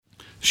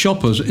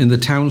Shoppers in the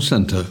town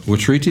centre were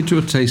treated to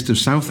a taste of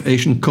South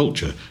Asian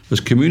culture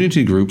as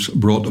community groups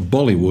brought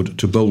Bollywood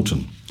to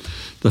Bolton.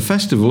 The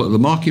festival at the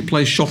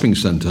Marketplace Shopping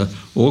Centre,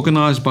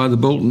 organised by the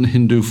Bolton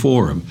Hindu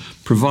Forum,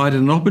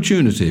 provided an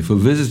opportunity for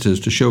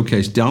visitors to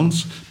showcase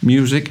dance,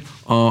 music,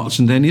 arts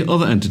and any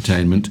other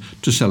entertainment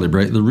to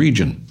celebrate the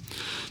region.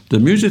 The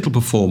musical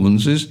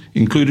performances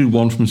included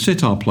one from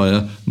sitar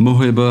player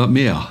Mohibba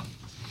Mia.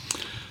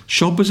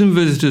 Shoppers and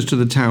visitors to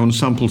the town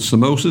sampled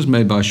samosas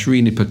made by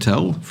Srini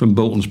Patel from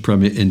Bolton's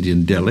premier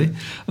Indian deli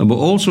and were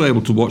also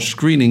able to watch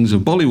screenings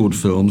of Bollywood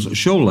films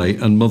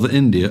Sholay and Mother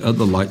India at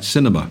the Light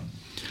Cinema.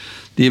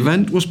 The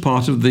event was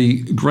part of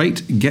the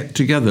Great Get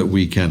Together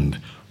weekend,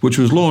 which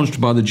was launched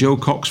by the Joe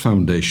Cox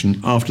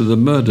Foundation after the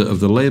murder of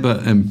the Labour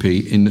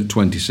MP in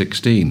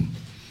 2016.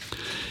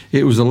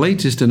 It was the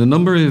latest in a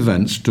number of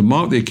events to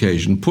mark the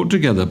occasion put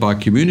together by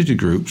community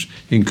groups,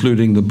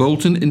 including the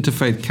Bolton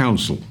Interfaith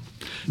Council.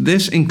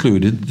 This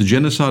included the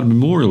Genocide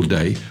Memorial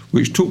Day,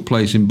 which took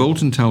place in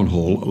Bolton Town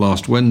Hall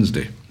last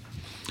Wednesday.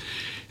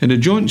 In a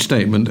joint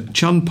statement,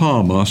 Chan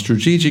Parmar,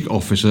 Strategic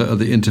Officer at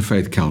the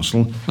Interfaith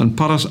Council, and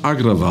Paras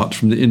Agravat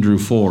from the Hindu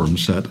Forum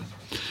said,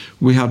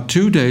 "We had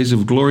 2 days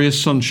of glorious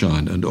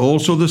sunshine and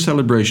also the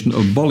celebration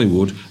of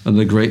Bollywood and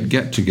the Great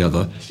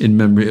Get-Together in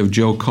memory of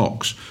Jo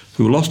Cox,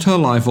 who lost her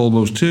life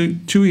almost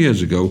two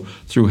years ago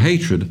through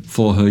hatred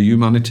for her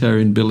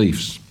humanitarian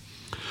beliefs."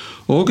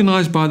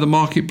 Organised by the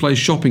Marketplace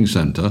Shopping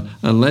Centre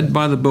and led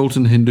by the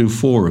Bolton Hindu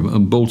Forum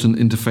and Bolton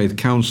Interfaith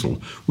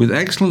Council, with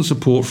excellent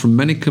support from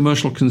many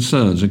commercial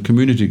concerns and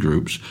community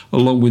groups,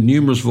 along with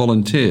numerous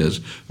volunteers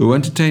who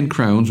entertained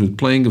crowds with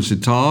playing of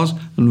sitars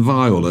and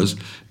violas,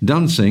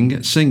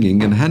 dancing,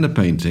 singing and henna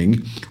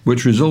painting,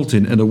 which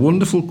resulted in a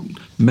wonderful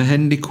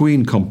Mehendi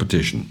Queen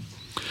competition.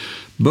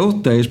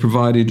 Both days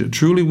provided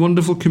truly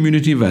wonderful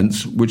community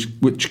events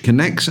which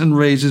connects and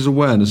raises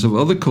awareness of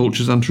other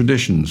cultures and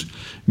traditions.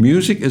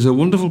 Music is a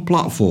wonderful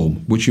platform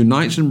which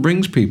unites and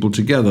brings people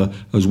together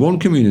as one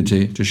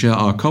community to share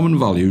our common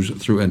values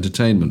through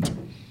entertainment.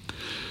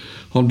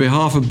 On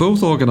behalf of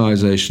both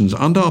organisations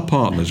and our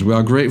partners, we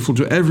are grateful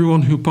to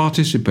everyone who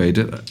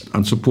participated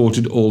and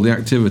supported all the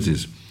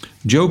activities.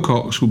 Jo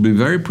Cox will be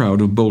very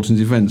proud of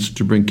Bolton's events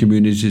to bring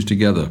communities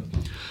together.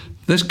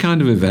 This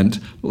kind of event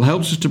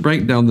helps us to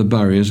break down the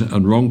barriers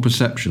and wrong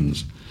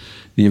perceptions.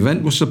 The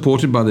event was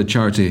supported by the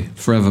charity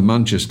Forever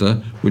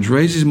Manchester, which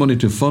raises money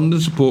to fund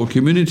and support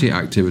community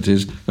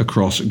activities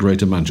across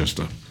Greater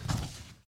Manchester.